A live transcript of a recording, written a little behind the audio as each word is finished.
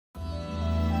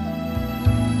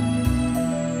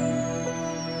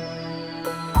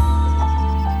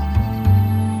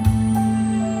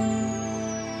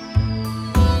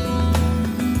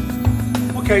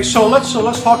Okay, so let's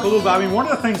talk a little bit. I mean, one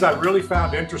of the things I really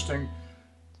found interesting,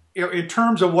 in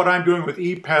terms of what I'm doing with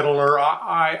ePedaler,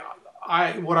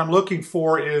 what I'm looking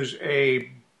for is a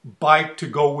bike to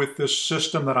go with this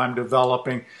system that I'm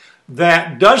developing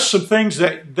that does some things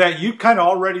that you kind of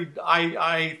already,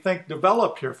 I think,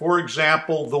 developed here. For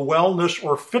example, the wellness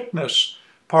or fitness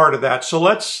part of that. So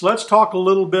let's talk a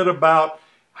little bit about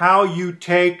how you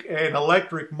take an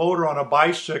electric motor on a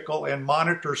bicycle and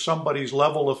monitor somebody's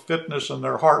level of fitness and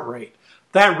their heart rate.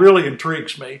 That really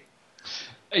intrigues me.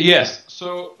 Yes.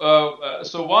 So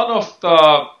one of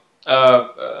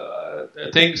the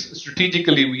things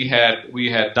strategically we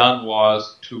had done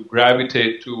was to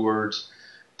gravitate towards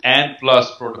ANT+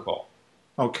 protocol.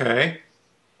 Okay.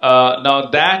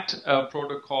 Now that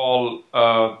protocol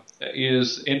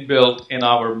is inbuilt in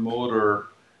our motor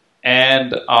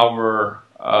and our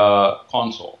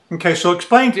console. Okay, so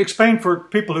explain for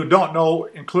people who don't know,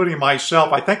 including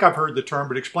myself. I think I've heard the term,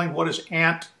 but explain what is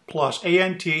ANT+,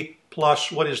 A-N-T+,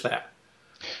 what is that?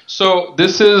 So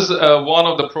this is one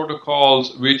of the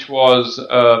protocols which was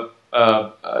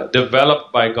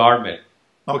developed by Garmin.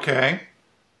 Okay.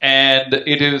 And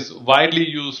it is widely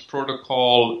used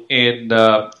protocol in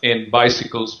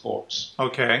bicycle sports.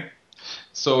 Okay.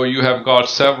 So you have got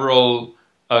several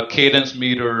cadence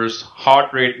meters,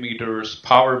 heart rate meters,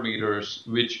 power meters,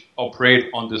 which operate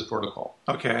on this protocol.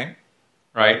 Okay.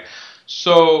 Right?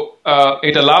 So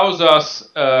it allows us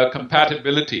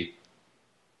compatibility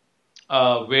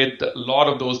with a lot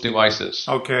of those devices.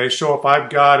 Okay, so if I've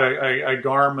got a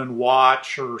Garmin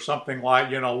watch or something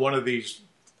like, one of these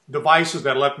devices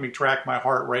that let me track my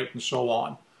heart rate and so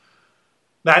on,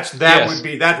 that Yes.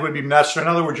 would be necessary. In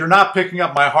other words, you're not picking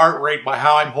up my heart rate by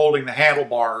how I'm holding the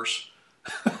handlebars.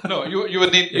 No, you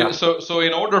would need, Yeah. so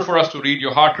in order for us to read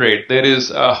your heart rate, there is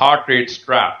a heart rate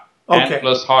strap, Okay.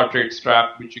 ANT+ heart rate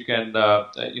strap, which you can,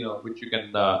 mount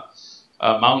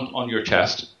on your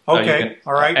chest. Okay,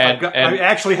 all right. And I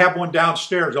actually have one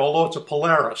downstairs, although it's a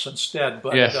Polaris instead.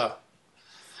 But yes.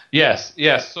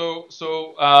 Yes. So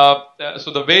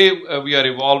the way we are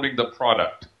evolving the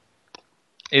product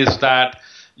is that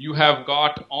you have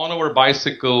got on our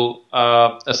bicycle,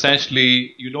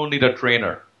 essentially, you don't need a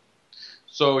trainer.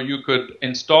 So you could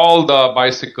install the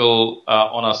bicycle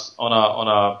on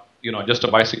a just a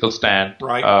bicycle stand,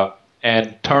 right,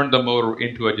 and turn the motor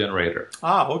into a generator.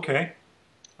 Ah, okay.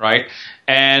 Right,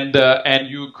 and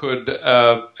you could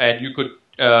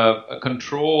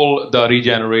control the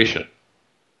regeneration.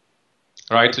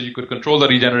 Right, so you could control the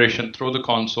regeneration through the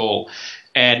console,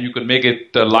 and you could make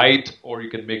it light or you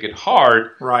can make it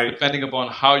hard, right, depending upon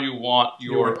how you want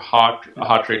your heart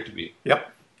rate to be. Yep.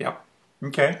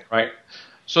 Okay. Right.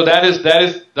 So that is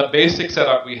the basic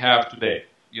setup we have today.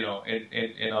 In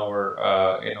our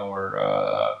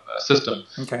system.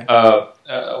 Okay.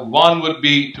 One would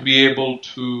be to be able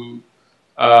to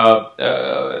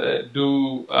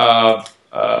do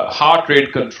heart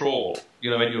rate control.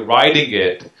 When you're riding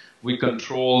it, we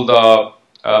control the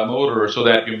motor so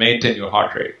that you maintain your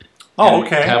heart rate. Oh,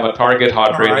 okay. You have a target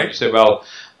heart rate. Right. And you say, well,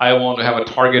 I want to have a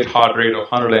target heart rate of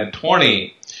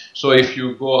 120. So if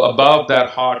you go above that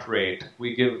heart rate,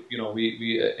 we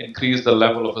increase the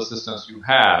level of assistance you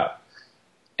have.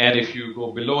 And if you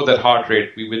go below that heart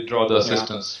rate, we withdraw the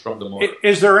assistance from the motor.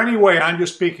 Is there any way, I'm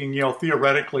just speaking,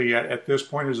 theoretically at this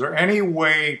point, is there any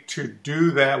way to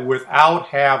do that without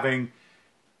having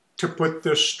to put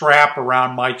this strap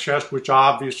around my chest, which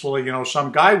obviously,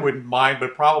 some guy wouldn't mind,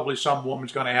 but probably some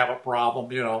woman's going to have a problem,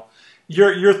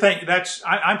 You're thinking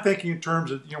I'm thinking in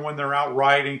terms of, when they're out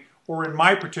riding, or in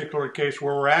my particular case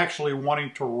where we're actually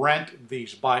wanting to rent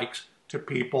these bikes to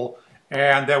people,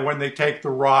 and that when they take the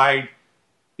ride,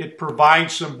 it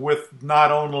provides them with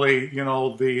not only,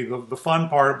 the fun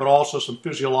part, but also some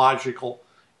physiological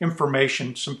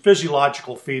information, some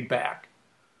physiological feedback.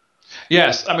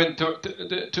 Yes, I mean,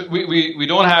 we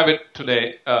don't have it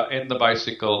today in the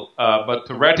bicycle, but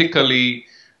theoretically,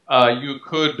 you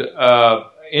could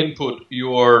input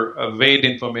your weight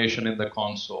information in the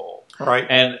console. Right.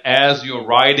 And as you're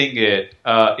riding it,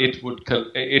 it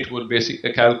would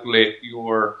basically calculate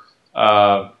your,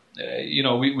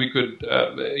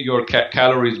 your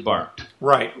calories burnt.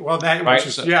 Right. Well,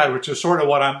 which is sort of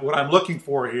what I'm looking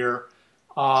for here.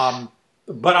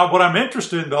 But what I'm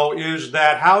interested in though is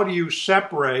that how do you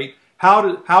separate? How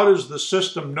does the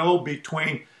system know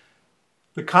between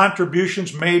the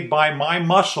contributions made by my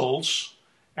muscles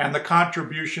and the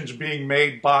contributions being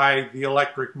made by the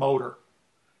electric motor?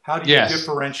 How do you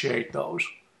differentiate those?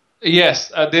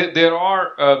 Yes, there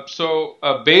are.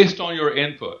 Based on your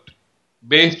input,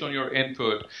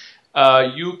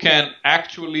 you can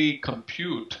actually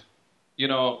compute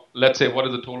let's say what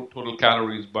is the total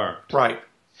calories burned, Right.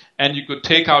 and you could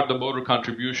take out the motor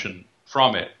contribution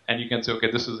from it, and you can say, okay,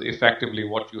 this is effectively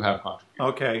what you have contributed.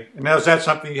 Okay. And now, is that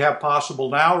something you have possible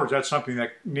now, or is that something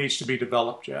that needs to be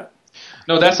developed yet?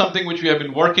 No, that's something which we have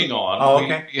been working on. Oh,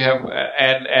 okay. We have,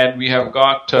 and we have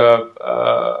got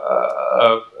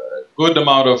a good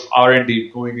amount of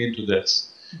R&D going into this,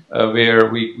 where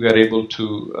we are able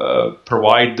to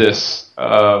provide this,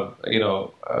 to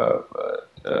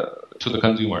the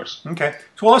consumers. Okay.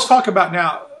 So let's talk about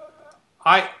now.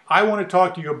 I want to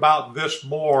talk to you about this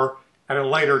more at a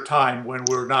later time when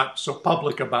we're not so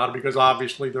public about it, because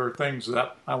obviously there are things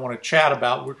that I want to chat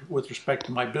about with respect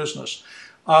to my business.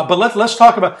 But let's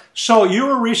talk about. So you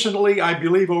were recently, I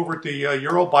believe, over at the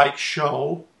Eurobike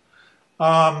show.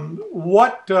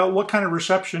 What kind of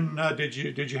reception did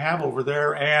you have over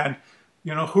there? And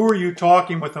who are you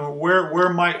talking with, and where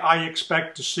might I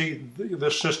expect to see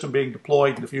this system being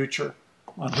deployed in the future?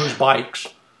 On whose bikes?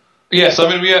 Yes, I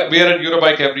mean we are at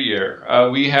Eurobike every year.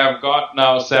 We have got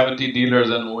now 70 dealers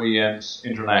and OEMs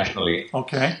internationally.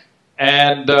 Okay.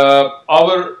 And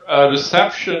our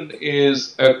reception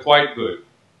is quite good.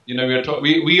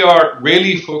 We are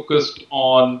really focused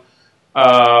on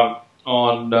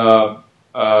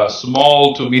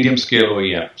small to medium scale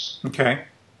OEMs. Okay.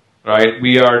 Right.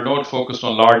 We are not focused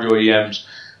on large OEMs.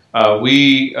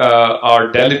 We are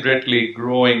deliberately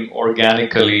growing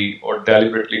organically or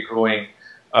deliberately growing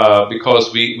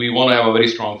because we want to have a very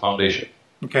strong foundation.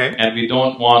 Okay. And we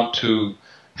don't want to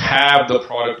have the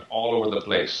product all over the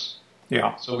place.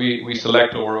 Yeah. So we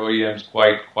select our OEMs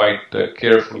quite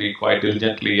carefully, quite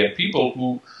diligently, and people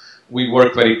who we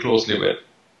work very closely with.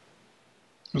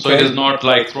 Okay. So it is not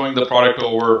like throwing the product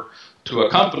over to a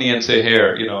company and say,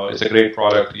 here, it's a great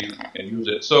product, you can use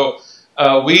it. So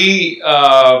we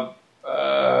are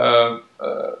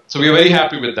very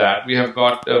happy with that. We have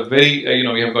got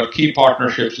we have got key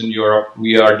partnerships in Europe.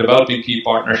 We are developing key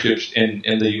partnerships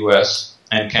in the US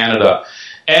and Canada.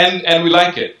 And we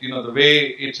like it. The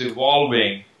way it's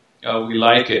evolving, we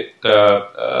like it.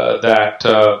 That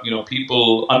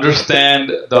people understand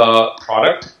the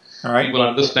product. All right. People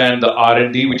understand the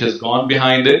R&D which has gone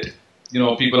behind it.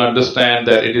 People understand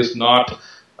that it is not.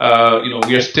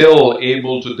 We are still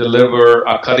able to deliver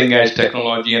a cutting edge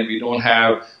technology, and we don't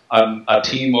have a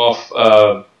team of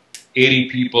 80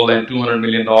 people and $200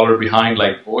 million behind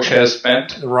like Bosch has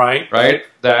spent. Right. Right.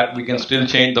 That we can still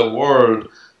change the world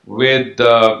with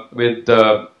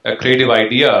creative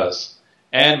ideas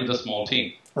and with a small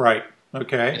team. Right.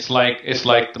 Okay. It's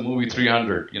like the movie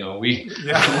 300. Yeah.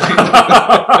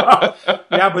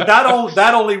 Yeah, but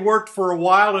that only worked for a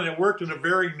while, and it worked in a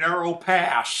very narrow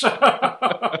pass.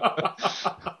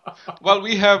 Well,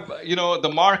 we have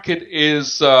the market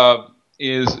is at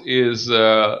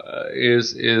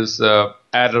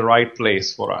the right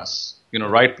place for us.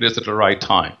 Right place at the right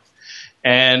time.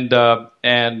 And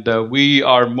we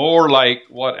are more like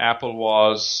what Apple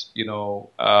was, when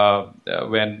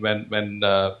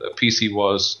PC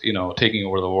was, taking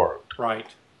over the world. Right.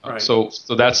 Right. So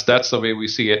that's the way we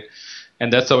see it,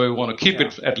 and that's the way we want to keep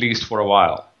it at least for a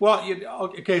while. Well,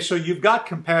 okay. So you've got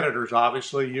competitors.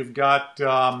 Obviously, you've got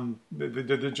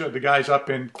the guys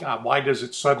up in. God, why does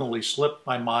it suddenly slip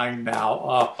my mind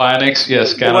now? Bionics,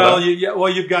 yes, Canada. Well,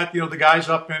 you've got the guys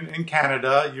up in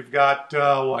Canada. You've got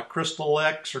Crystal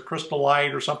X or Crystal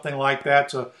Light or something like that.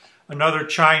 So another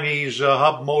Chinese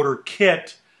hub motor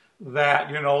kit that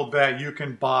that you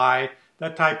can buy,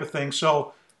 that type of thing.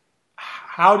 So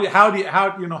where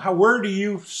do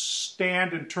you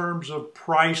stand in terms of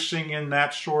pricing in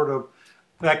that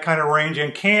kind of range?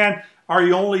 And are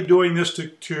you only doing this to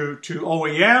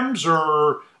OEMs,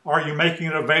 or are you making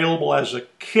it available as a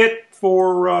kit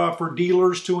for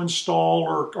dealers to install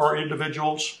or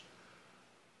individuals?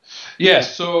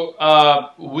 Yes. So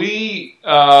all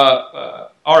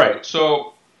right.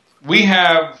 So we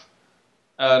have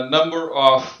a number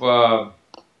of.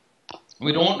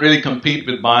 We don't really compete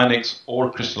with Bionics or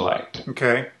Crystal Light.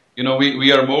 Okay.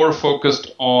 We are more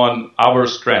focused on our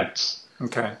strengths.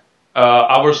 Okay.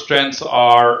 Our strengths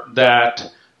are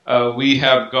that we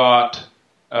have got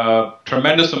a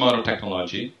tremendous amount of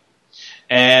technology,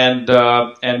 and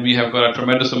we have got a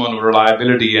tremendous amount of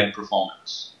reliability and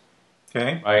performance.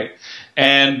 Okay. Right.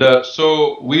 And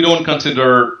so we don't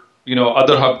consider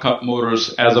other hub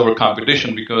motors as our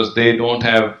competition, because they don't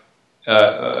have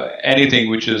anything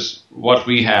which is what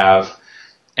we have,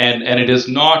 and it is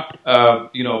not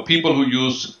people who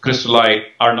use Crystal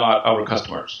Light are not our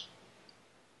customers.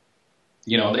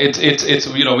 It's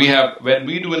we have, when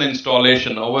we do an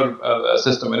installation, our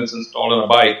system, when it's installed on a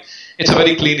bike, it's a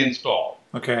very clean install.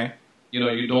 Okay.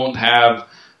 You don't have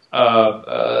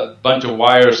bunch of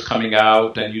wires coming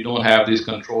out, and you don't have these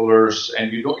controllers,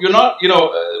 and you're not,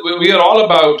 we are all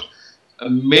about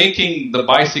making the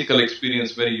bicycle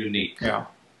experience very unique. Yeah.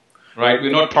 Right.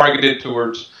 We're not targeted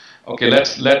towards, okay,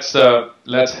 let's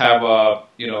have a,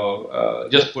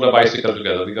 just put a bicycle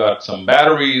together. We got some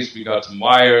batteries, we got some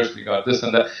wires, we got this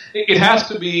and that. It has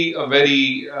to be a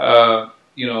very,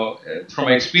 from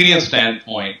an experience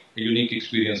standpoint, a unique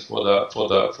experience for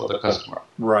the customer.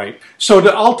 Right. So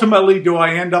ultimately, do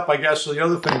I end up? I guess the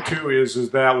other thing too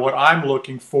is that what I'm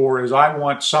looking for is I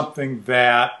want something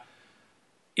that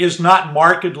is not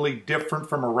markedly different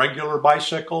from a regular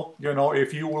bicycle.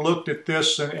 If you looked at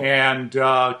this and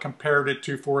compared it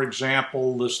to, for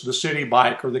example, the City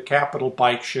Bike or the Capital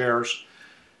Bike shares,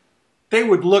 they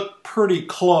would look pretty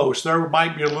close. There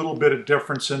might be a little bit of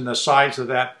difference in the size of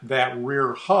that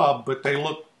rear hub, but they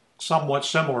look somewhat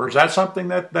similar. Is that something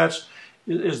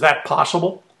is that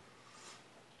possible?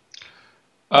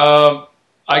 I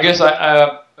guess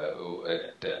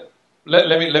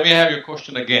let me have your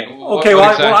question again. Okay.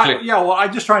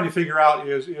 I'm just trying to figure out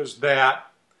is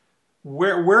that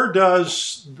where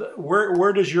does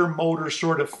your motor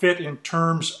sort of fit in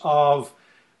terms of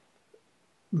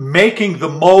making the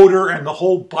motor and the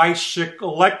whole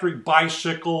electric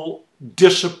bicycle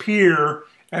disappear,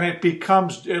 and it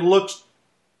looks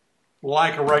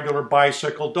like a regular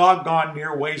bicycle, doggone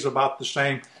near weighs about the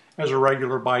same as a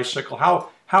regular bicycle.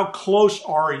 How close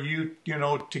are you,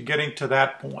 to getting to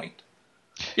that point?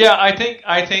 Yeah, I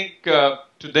think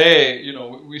today,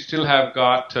 we still have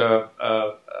got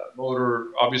motor.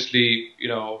 Obviously,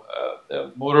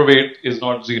 motor weight is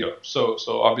not zero, so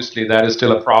obviously that is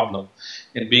still a problem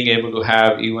in being able to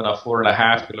have even a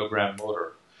 4.5 kilogram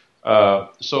motor.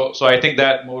 So I think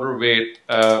that motor weight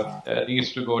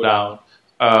needs to go down.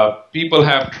 People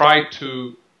have tried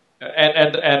to,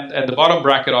 and the bottom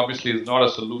bracket obviously is not a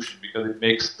solution because it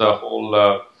makes the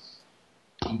whole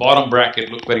bottom bracket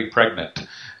look very pregnant,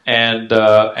 and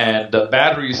the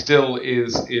battery still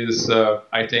is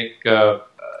I think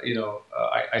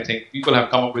I think people have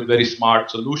come up with very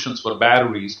smart solutions for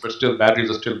batteries, but still batteries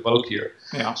are still bulkier.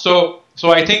 Yeah. So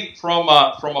I think from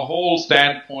a whole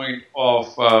standpoint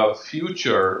of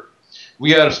future,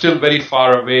 we are still very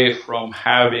far away from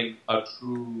having a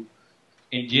true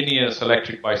ingenious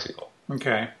electric bicycle.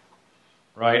 Okay.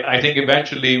 Right. I think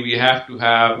eventually we have to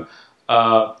have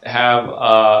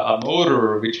a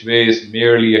motor which weighs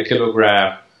merely a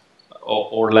kilogram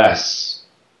or less.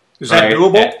 Is that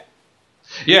doable?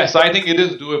 Yes, I think it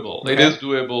is doable. Okay. It is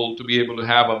doable to be able to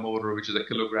have a motor which is a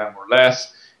kilogram or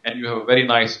less, and you have a very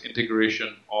nice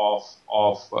integration of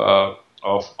the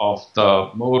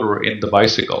motor in the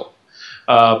bicycle.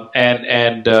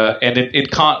 And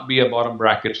it can't be a bottom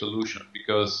bracket solution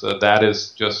because that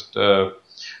is just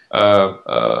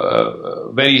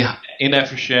very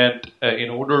inefficient. In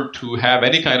order to have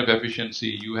any kind of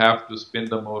efficiency, you have to spin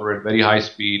the motor at very high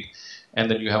speed, and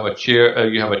then you have a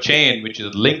chain which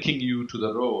is linking you to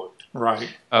the road, right?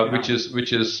 Which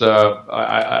is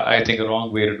I think a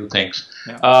wrong way to do things.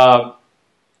 Yeah.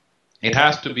 It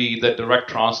has to be the direct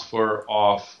transfer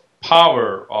of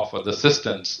power of the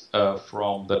distance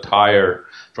from the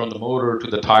motor to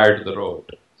the tire to the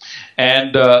road.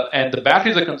 And the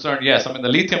batteries are concerned, yes. I mean, the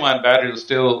lithium-ion batteries are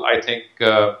still, I think,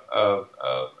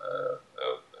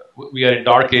 we are in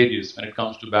dark ages when it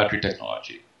comes to battery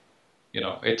technology. We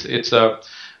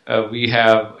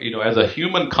have, as a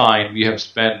humankind, we have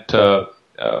spent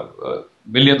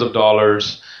millions of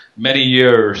dollars, many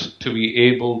years to be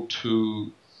able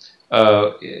to,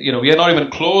 we are not even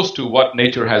close to what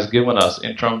nature has given us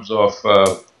in terms of,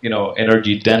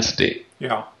 energy density.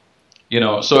 Yeah.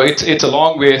 So it's a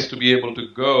long ways to be able to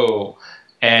go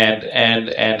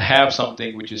and have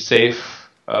something which is safe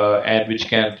and which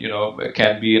can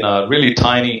be in a really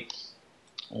tiny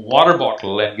water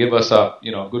bottle and give us a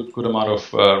good amount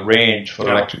of range for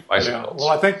electric bicycles. Yeah. Well,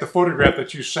 I think the photograph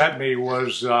that you sent me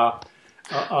was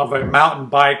of a mountain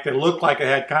bike that looked like it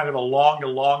had kind of a long,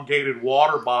 elongated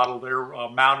water bottle there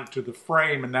mounted to the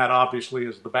frame, and that obviously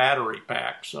is the battery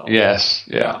pack. So yes,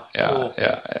 cool.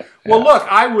 Well, look,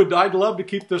 I'd love to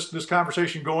keep this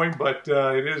conversation going, but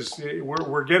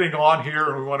we're getting on here,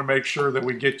 and we want to make sure that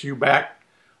we get you back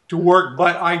to work.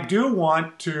 But I do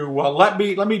want to let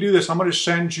me do this. I'm going to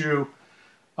send you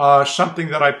something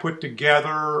that I put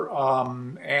together,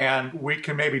 and we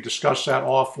can maybe discuss that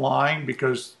offline,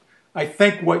 because I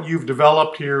think what you've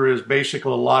developed here is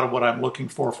basically a lot of what I'm looking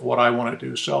for what I want to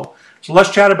do. So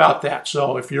let's chat about that.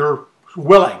 So if you're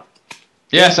willing.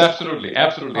 Yes, absolutely.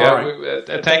 Absolutely. All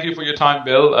right. Thank you for your time,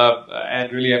 Bill,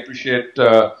 and really appreciate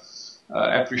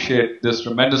appreciate this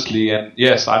tremendously. And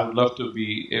yes, I would love to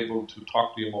be able to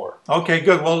talk to you more. Okay,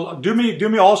 good. Well, do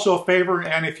me also a favor,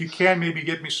 and if you can, maybe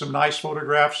get me some nice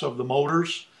photographs of the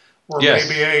motors, or Yes.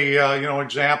 maybe a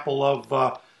example of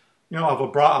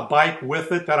a bike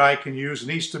with it that I can use. It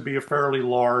needs to be a fairly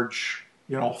large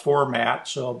format.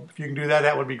 So if you can do that,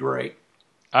 that would be great.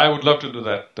 I would love to do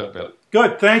that, Bill.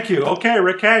 Good, thank you. Okay,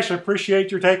 Rakesh, I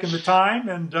appreciate your taking the time,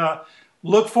 and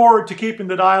look forward to keeping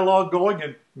the dialogue going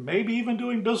and maybe even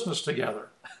doing business together.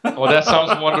 Oh, that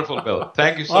sounds wonderful, Bill.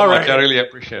 Thank you so much. I really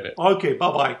appreciate it. Okay,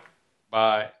 bye-bye.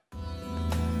 Bye.